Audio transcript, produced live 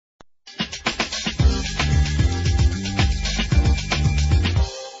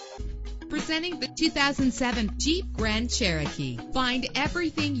Presenting the 2007 Jeep Grand Cherokee. Find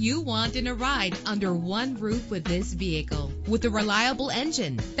everything you want in a ride under one roof with this vehicle. With a reliable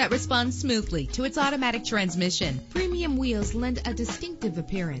engine that responds smoothly to its automatic transmission, premium wheels lend a distinctive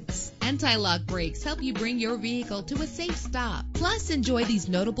appearance. Anti-lock brakes help you bring your vehicle to a safe stop. Plus, enjoy these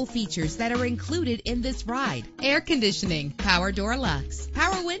notable features that are included in this ride: air conditioning, power door locks,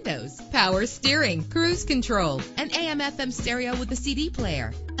 power windows, power steering, cruise control, an AM/FM stereo with a CD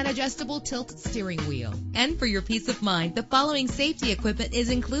player, an adjustable tilt steering wheel. And for your peace of mind, the following safety equipment is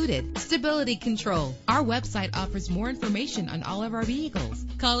included: stability control. Our website offers more information on all of our vehicles.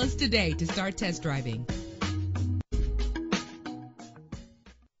 Call us today to start test driving.